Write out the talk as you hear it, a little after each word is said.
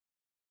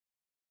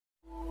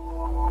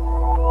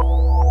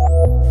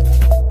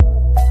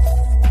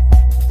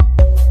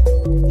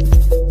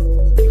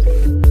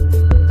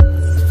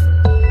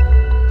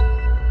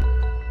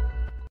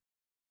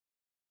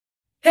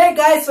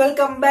guys,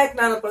 welcome back.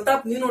 ನಾನು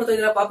ಪ್ರತಾಪ್, ನೀವು ನೋಡ್ತಾ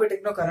ಇದ್ದೀರಾ ಪಾಪಿ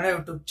ಟೆಕ್ನೋ ಕನ್ನಡ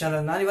ಯೂಟ್ಯೂಬ್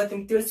ಚಾನಲ್. ನಾನು ಇವತ್ತು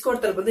ನಿಮ್ಗೆ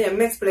ತಿಳಿಸ್ಕೊಡ್ತಾ ಇರೋದು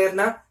MX ಪ್ಲೇಯರ್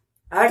ನ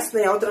ಆಡ್ಸ್ ನ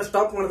ಯಾವ ತರ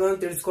ಸ್ಟಾಪ್ ಮಾಡೋದು ಅಂತ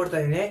ತಿಳಿಸ್ಕೊಡ್ತಾ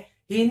ಇದ್ದೀನಿ.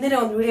 ಈ ಹಿಂದೆ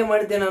ಒಂದು ವಿಡಿಯೋ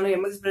ಮಾಡಿದ್ದೆ ನಾನು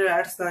MX ಪ್ಲೇಯರ್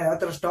ಆಡ್ಸ್ ನ ಯಾವ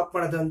ತರ ಸ್ಟಾಪ್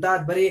ಮಾಡೋದು ಅಂತ.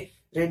 ಅದು ಬರೀ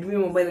ರೆಡ್ಮಿ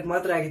ಮೊಬೈಲ್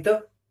ಮಾತ್ರ ಆಗಿತ್ತು.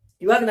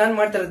 ಇವಾಗ ನಾನು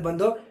ಮಾಡ್ತಾ ಇರೋದು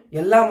ಬಂದು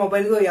ಎಲ್ಲಾ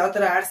ಮೊಬೈಲ್ಗೂ ಯಾವ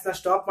ತರ ಆಡ್ಸ್ ನ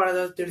ಸ್ಟಾಪ್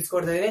ಮಾಡೋದು ಅಂತ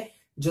ತಿಳಿಸ್ಕೊಡ್ತಾ ಇದ್ದೀನಿ.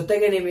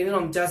 ಜೊತೆಗೆ ನೀವು ಇನ್ನೂ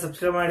ನಮ್ಮ ಚಾನಲ್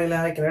ಸಬ್ಸ್ಕ್ರೈಬ್ ಮಾಡಿಲ್ಲ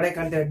ಅಂದ್ರೆ ಕೆಳಗಡೆ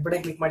ಕಾಣ್ತಾ ರೆಡ್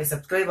ಬಟನ್ ಕ್ಲಿಕ್ ಮಾಡಿ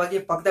ಸಬ್ಸ್ಕ್ರೈಬ್ ಆಗಿ,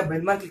 ಪಕ್ಕದ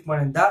ಬೆಲ್ ಮಾರ್ಕ್ ಕ್ಲಿಕ್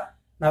ಮಾಡಿ ಅಂತ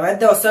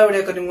ನಾವ್ಯಾವ್ದೇ ಹೊಸ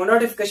ವಿಡಿಯೋ ನಿಮ್ಗೆ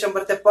ನೋಟಿಫಿಕೇಶನ್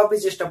ಬರುತ್ತೆ. ಪಾಪಿ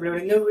just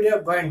upload new video,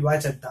 go and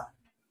watch ಅಂತ.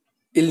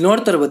 ಇಲ್ಲಿ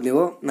ನೋಡ್ತಾ ಇರ್ಬೋದು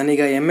ನೀವು.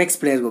 ನಾನೀಗ MX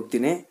ಪ್ಲೇಯರ್ಗೆ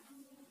ಹೋಗ್ತೀನಿ.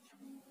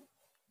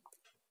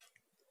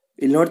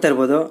 ಇಲ್ಲಿ ನೋಡ್ತಾ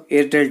ಇರ್ಬೋದು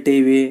ಏರ್ಟೆಲ್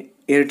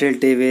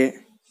ಟಿವಿ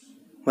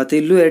ಮತ್ತು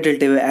ಇಲ್ಲೂ ಏರ್ಟೆಲ್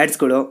ಟಿವಿ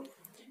ಆ್ಯಡ್ಸ್ಗಳು.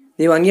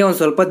 ನೀವು ಹಂಗೆ ಒಂದು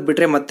ಸ್ವಲ್ಪ ಹೊತ್ತು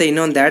ಬಿಟ್ಟರೆ ಮತ್ತೆ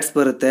ಇನ್ನೊಂದು ಆ್ಯಡ್ಸ್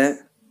ಬರುತ್ತೆ,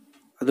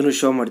 ಅದನ್ನು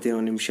ಶೋ ಮಾಡ್ತೀನಿ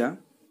ಒಂದು ನಿಮಿಷ.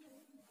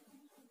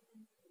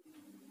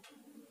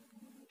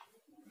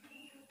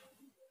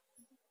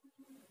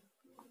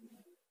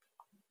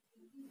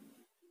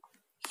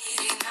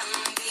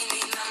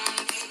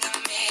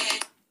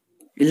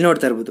 ಇಲ್ಲಿ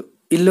ನೋಡ್ತಾ ಇರ್ಬೋದು,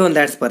 ಇಲ್ಲೂ ಒಂದು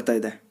ಆ್ಯಡ್ಸ್ ಬರ್ತಾ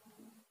ಇದೆ.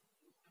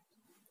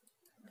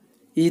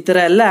 ಈ ಥರ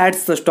ಎಲ್ಲ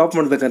ಆ್ಯಡ್ಸ್ನ ಸ್ಟಾಪ್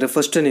ಮಾಡಬೇಕಂದ್ರೆ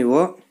ಫಸ್ಟ್ ನೀವು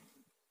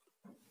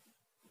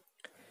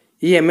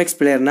ಈ MX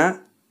ಪ್ಲೇಯರ್ನ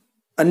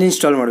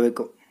ಅನ್ಇನ್ಸ್ಟಾಲ್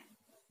ಮಾಡಬೇಕು.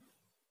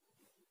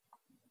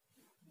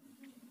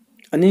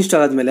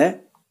 ಅನ್ಇನ್ಸ್ಟಾಲ್ ಆದಮೇಲೆ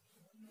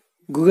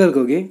ಗೂಗಲ್ಗೆ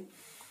ಹೋಗಿ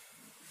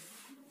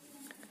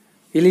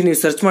ಇಲ್ಲಿ ನೀವು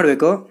ಸರ್ಚ್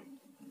ಮಾಡಬೇಕು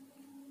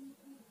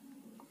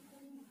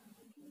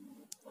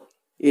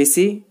AC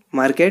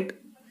ಮಾರ್ಕೆಟ್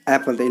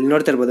ಆ್ಯಪ್ ಅಂತ. ಇಲ್ಲಿ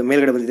ನೋಡ್ತಾ ಇರ್ಬೋದು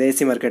ಮೇಲ್ಗಡೆ ಬಂದಿದೆ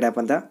AC ಮಾರ್ಕೆಟ್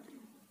ಆ್ಯಪ್ ಅಂತ.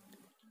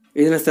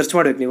 ಇದನ್ನು ಸರ್ಚ್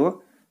ಮಾಡಬೇಕು ನೀವು.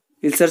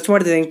 ಇಲ್ಲಿ ಸರ್ಚ್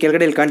ಮಾಡ್ತಿದ್ದಂಗೆ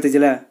ಕೆಳಗಡೆ ಇಲ್ಲಿ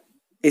ಕಾಣ್ತಿದ್ದಿಲ್ಲ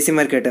AC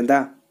ಮಾರ್ಕೆಟ್ ಅಂತ,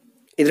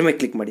 ಇದ್ರ ಮೇಲೆ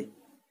ಕ್ಲಿಕ್ ಮಾಡಿ.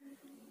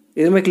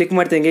 ಇದ್ರ ಮೇಲೆ ಕ್ಲಿಕ್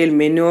ಮಾಡ್ತಿದ್ದಂಗೆ ಇಲ್ಲಿ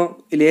ಮೆನ್ಯೂ,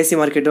 ಇಲ್ಲಿ AC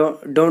market,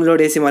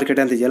 download AC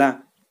market ಅಂತ ಇದೆಯಲ್ಲ,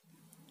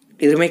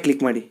 ಇದ್ರ ಮೇಲೆ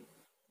ಕ್ಲಿಕ್ ಮಾಡಿ.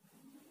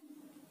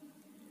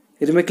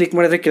 ಇದ್ರ ಮೇಲೆ ಕ್ಲಿಕ್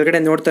ಮಾಡಿದ್ರೆ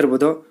ಕೆಳಗಡೆ ನೋಡ್ತಾ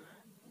ಇರ್ಬೋದು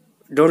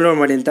ಡೌನ್ಲೋಡ್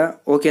ಮಾಡಿ ಅಂತ.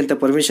 ಓಕೆ ಅಂತ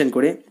ಪರ್ಮಿಷನ್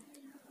ಕೊಡಿ.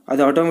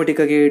 ಅದು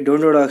ಆಟೋಮೆಟಿಕ್ಕಾಗಿ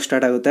ಡೌನ್ಲೋಡ್ ಆಗೋಕ್ಕೆ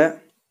ಸ್ಟಾರ್ಟ್ ಆಗುತ್ತೆ.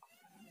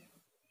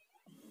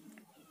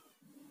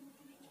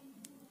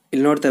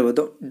 ಇಲ್ಲಿ ನೋಡ್ತಾ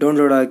ಇರ್ಬೋದು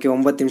ಡೌನ್ಲೋಡ್ ಆಗೋಕ್ಕೆ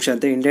 9 ನಿಮಿಷ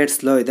ಅಂತ. ಇಂಟರ್ನೆಟ್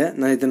ಸ್ಲೋ ಇದೆ.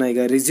 ನಾನು ಇದನ್ನು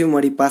ಈಗ ರಿಸ್ಯೂಮ್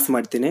ಮಾಡಿ ಪಾಸ್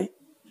ಮಾಡ್ತೀನಿ.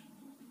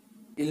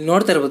 ಇಲ್ಲಿ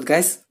ನೋಡ್ತಾ ಇರ್ಬೋದು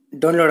ಗೈಸ್,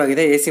 ಡೌನ್ಲೋಡ್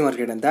ಆಗಿದೆ AC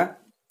ಮಾರ್ಕೆಟ್ ಅಂತ.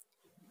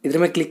 ಇದ್ರ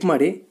ಮೇಲೆ ಕ್ಲಿಕ್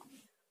ಮಾಡಿ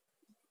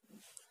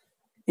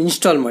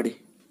ಇನ್ಸ್ಟಾಲ್ ಮಾಡಿ.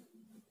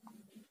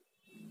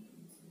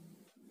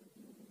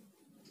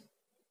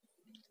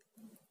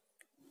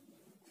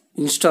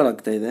 ಇನ್ಸ್ಟಾಲ್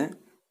ಆಗ್ತಾ ಇದೆ.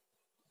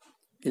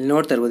 ಇಲ್ಲಿ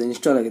ನೋಡ್ತಾ ಇರ್ಬೋದು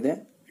ಇನ್ಸ್ಟಾಲ್ ಆಗಿದೆ.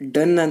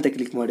 ಡನ್ ಅಂತ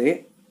ಕ್ಲಿಕ್ ಮಾಡಿ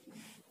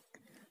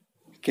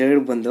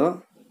ಕೆಳಗಡೆ ಬಂದು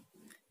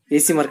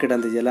AC ಮಾರ್ಕೆಟ್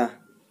ಅಂತ ಇದೆಯಲ್ಲ,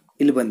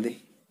 ಇಲ್ಲಿ ಬಂದು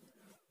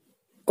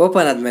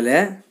ಓಪನ್ ಆದಮೇಲೆ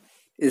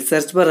ಇಲ್ಲಿ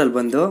ಸರ್ಚ್ ಬಾರಲ್ಲಿ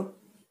ಬಂದು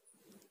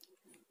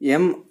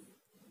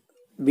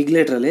big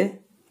ಲೆಟ್ರಲ್ಲಿ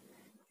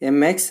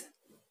MX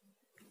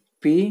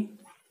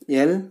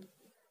PLA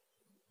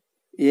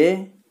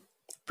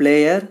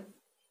player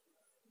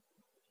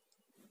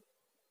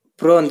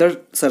pro ಅಂತ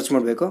ಸರ್ಚ್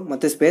ಮಾಡಬೇಕು.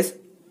 ಮತ್ತು ಸ್ಪೇಸ್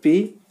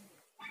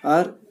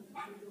PR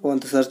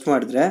ಅಂತ ಸರ್ಚ್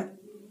ಮಾಡಿದ್ರೆ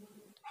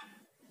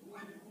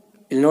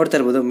ಇಲ್ಲಿ ನೋಡ್ತಾ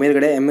ಇರ್ಬೋದು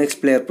ಮೇಲ್ಗಡೆ MX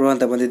ಪ್ಲೇಯರ್ ಪ್ರೋ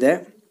ಅಂತ ಬಂದಿದೆ.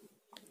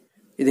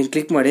 ಇದನ್ನು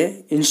ಕ್ಲಿಕ್ ಮಾಡಿ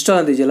ಇನ್ಸ್ಟಾಲ್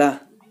ಅಂತ ಇದೆಯಲ್ಲ,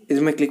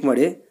 ಇದ್ರ ಮೇಲೆ ಕ್ಲಿಕ್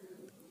ಮಾಡಿ.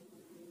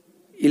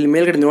 ಇಲ್ಲಿ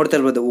ಮೇಲ್ಗಡೆ ನೋಡ್ತಾ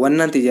ಇರ್ಬೋದು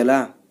 1 ಅಂತ ಇದೆಯಲ್ಲ,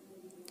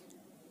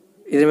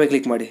 ಇದ್ರ ಮೇಲೆ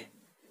ಕ್ಲಿಕ್ ಮಾಡಿ.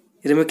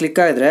 ಇದ್ರ ಮೇಲೆ ಕ್ಲಿಕ್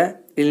ಆಗಿದ್ರೆ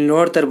ಇಲ್ಲಿ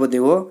ನೋಡ್ತಾ ಇರ್ಬೋದು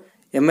ನೀವು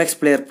MX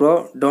player pro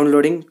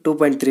downloading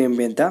 2.3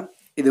 MB ಅಂತ.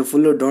 ಇದು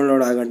ಫುಲ್ಲು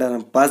ಡೌನ್ಲೋಡ್ ಆಗಂಟ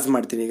ನಾನು ಪಾಸ್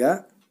ಮಾಡ್ತೀನಿ ಈಗ.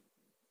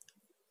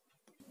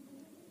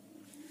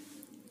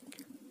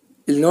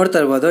 ಇಲ್ಲಿ ನೋಡ್ತಾ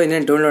ಇರ್ಬೋದು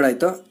ಇನ್ನೇನು ಡೌನ್ಲೋಡ್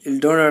ಆಯಿತು.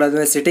 ಇಲ್ಲಿ ಡೌನ್ಲೋಡ್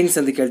ಆದಮೇಲೆ ಸೆಟ್ಟಿಂಗ್ಸ್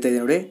ಅಂತ ಕೇಳ್ತಾ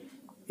ಇದೆ ನೋಡಿ,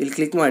 ಇಲ್ಲಿ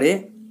ಕ್ಲಿಕ್ ಮಾಡಿ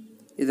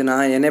ಇದನ್ನು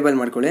ಎನೇಬಲ್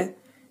ಮಾಡ್ಕೊಳ್ಳಿ.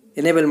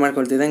 ಎನೇಬಲ್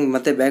ಮಾಡ್ಕೊಳ್ತಿದ್ದಂಗೆ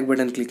ಮತ್ತೆ ಬ್ಯಾಕ್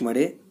ಬಟನ್ ಕ್ಲಿಕ್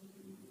ಮಾಡಿ.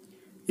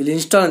 ಇಲ್ಲಿ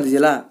ಇನ್ಸ್ಟಾಲ್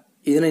ಅಂತಿದೆಯಲ್ಲ,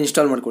 ಇದನ್ನು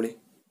ಇನ್ಸ್ಟಾಲ್ ಮಾಡ್ಕೊಳ್ಳಿ.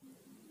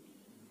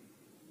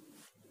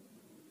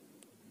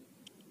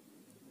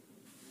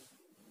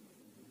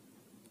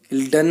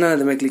 ಇಲ್ಲಿ ಡನ್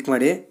ಅನ್ನೋದ್ರ ಮೇಲೆ ಕ್ಲಿಕ್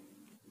ಮಾಡಿ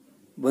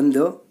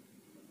ಬಂದು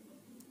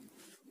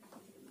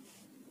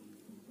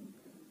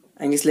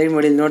ಹಂಗೆ ಸ್ಲೈಡ್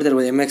ಮಾಡಿ. ಇಲ್ಲಿ ನೋಡ್ತಾ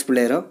ಇರ್ಬೋದು MX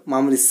ಪ್ಲೇಯರು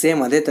ಮಾಮೂಲಿ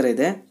ಸೇಮ್ ಅದೇ ಥರ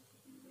ಇದೆ.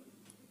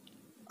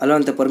 ಅಲ್ಲೋ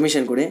ಅಂತ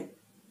ಪರ್ಮಿಷನ್ ಕೊಡಿ.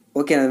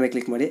 ಓಕೆ ಅನ್ನೋದ್ರ ಮೇಲೆ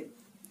ಕ್ಲಿಕ್ ಮಾಡಿ.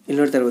 ಇಲ್ಲಿ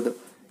ನೋಡ್ತಾ ಇರ್ಬೋದು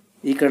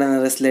ಈ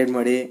ಕಡೆನಾರ ಸ್ಲೈಡ್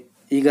ಮಾಡಿ,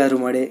 ಈಗಾದ್ರು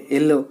ಮಾಡಿ.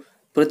 ಎಲ್ಲೋ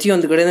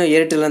ಪ್ರತಿಯೊಂದು ಕಡೆನೂ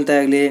ಏರ್ಟೆಲ್ ಅಂತ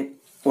ಆಗಲಿ,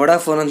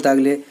 ವೊಡಾಫೋನ್ ಅಂತ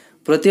ಆಗಲಿ,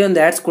 ಪ್ರತಿಯೊಂದು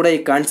ಆ್ಯಡ್ಸ್ ಕೂಡ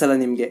ಈಗ ಕಾಣಿಸಲ್ಲ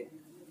ನಿಮಗೆ.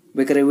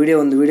 ಬೇಕಾದ್ರೆ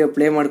ಒಂದು ವಿಡಿಯೋ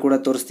ಪ್ಲೇ ಮಾಡಿ ಕೂಡ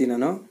ತೋರಿಸ್ತೀನಿ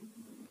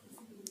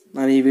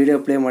ನಾನು ಈ ವಿಡಿಯೋ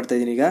ಪ್ಲೇ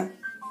ಮಾಡ್ತಾಯಿದ್ದೀನಿ.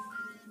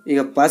 ಈಗ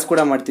ಪಾಸ್ ಕೂಡ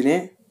ಮಾಡ್ತೀನಿ.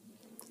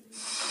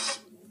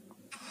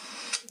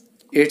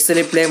 8 ಸಲ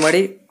ಪ್ಲೇ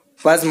ಮಾಡಿ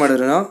ಪಾಸ್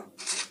ಮಾಡಿದ್ರು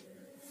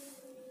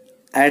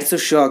ಆ್ಯಡ್ಸು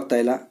ಶೋ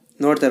ಆಗ್ತಾಯಿಲ್ಲ.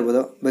 ನೋಡ್ತಾ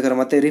ಇರ್ಬೋದು. ಬೇಕಾದ್ರೆ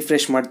ಮತ್ತೆ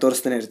ರಿಫ್ರೆಶ್ ಮಾಡಿ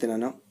ತೋರಿಸ್ತಾನೆ ಇರ್ತೀನಿ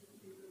ನಾನು.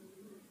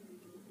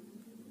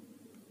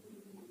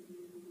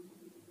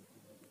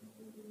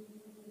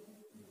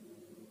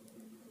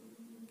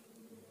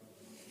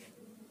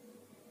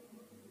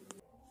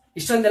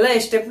 ಇಷ್ಟೊಂದೆಲ್ಲ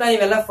ಸ್ಟೆಪ್ನ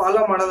ನೀವೆಲ್ಲ ಫಾಲೋ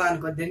ಮಾಡೋದ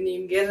ಅನ್ಕೋತೀನಿ.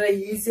 ನಿಮ್ಗೆ ಏನಾರ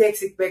ಈಸಿಯಾಗಿ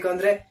ಸಿಕ್ಬೇಕು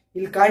ಅಂದ್ರೆ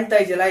ಇಲ್ಲಿ ಕಾಣ್ತಾ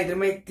ಇದೆಯಲ್ಲ, ಇದ್ರ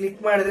ಮೇಲೆ ಕ್ಲಿಕ್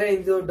ಮಾಡಿದ್ರೆ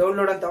ನಿಮ್ದು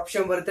ಡೌನ್ಲೋಡ್ ಅಂತ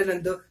ಆಪ್ಷನ್ ಬರುತ್ತೆ.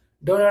 ನಂದು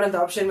ಡೌನ್ಲೋಡ್ ಅಂತ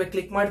ಆಪ್ಷನ್ ಮೇಲೆ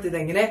ಕ್ಲಿಕ್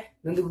ಮಾಡ್ತಿದ್ದಂಗೆ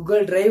ನಂದು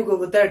ಗೂಗಲ್ ಡ್ರೈವ್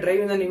ಹೋಗುತ್ತೆ. ಆ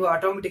ಡ್ರೈವ್ ನ ನೀವು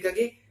ಆಟೋಮೆಟಿಕ್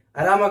ಆಗಿ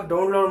ಆರಾಮಾಗಿ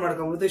ಡೌನ್ಲೋಡ್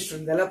ಮಾಡ್ಕೋಬಹುದು.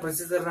 ಇಷ್ಟೊಂದೆಲ್ಲ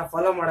ಪ್ರೊಸೀಜರ್ ನ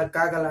ಫಾಲೋ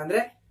ಮಾಡಕ್ಕಾಗಲ್ಲ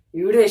ಅಂದ್ರೆ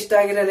ಈ ವಿಡಿಯೋ ಇಷ್ಟ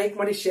ಆಗಿದ್ರೆ ಲೈಕ್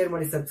ಮಾಡಿ, ಶೇರ್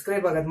ಮಾಡಿ,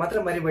 ಸಬ್ಸ್ಕ್ರೈಬ್ ಆಗೋದು ಮಾತ್ರ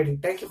ಮರಿಬೇಡಿ.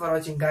 Thank you for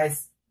watching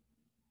guys.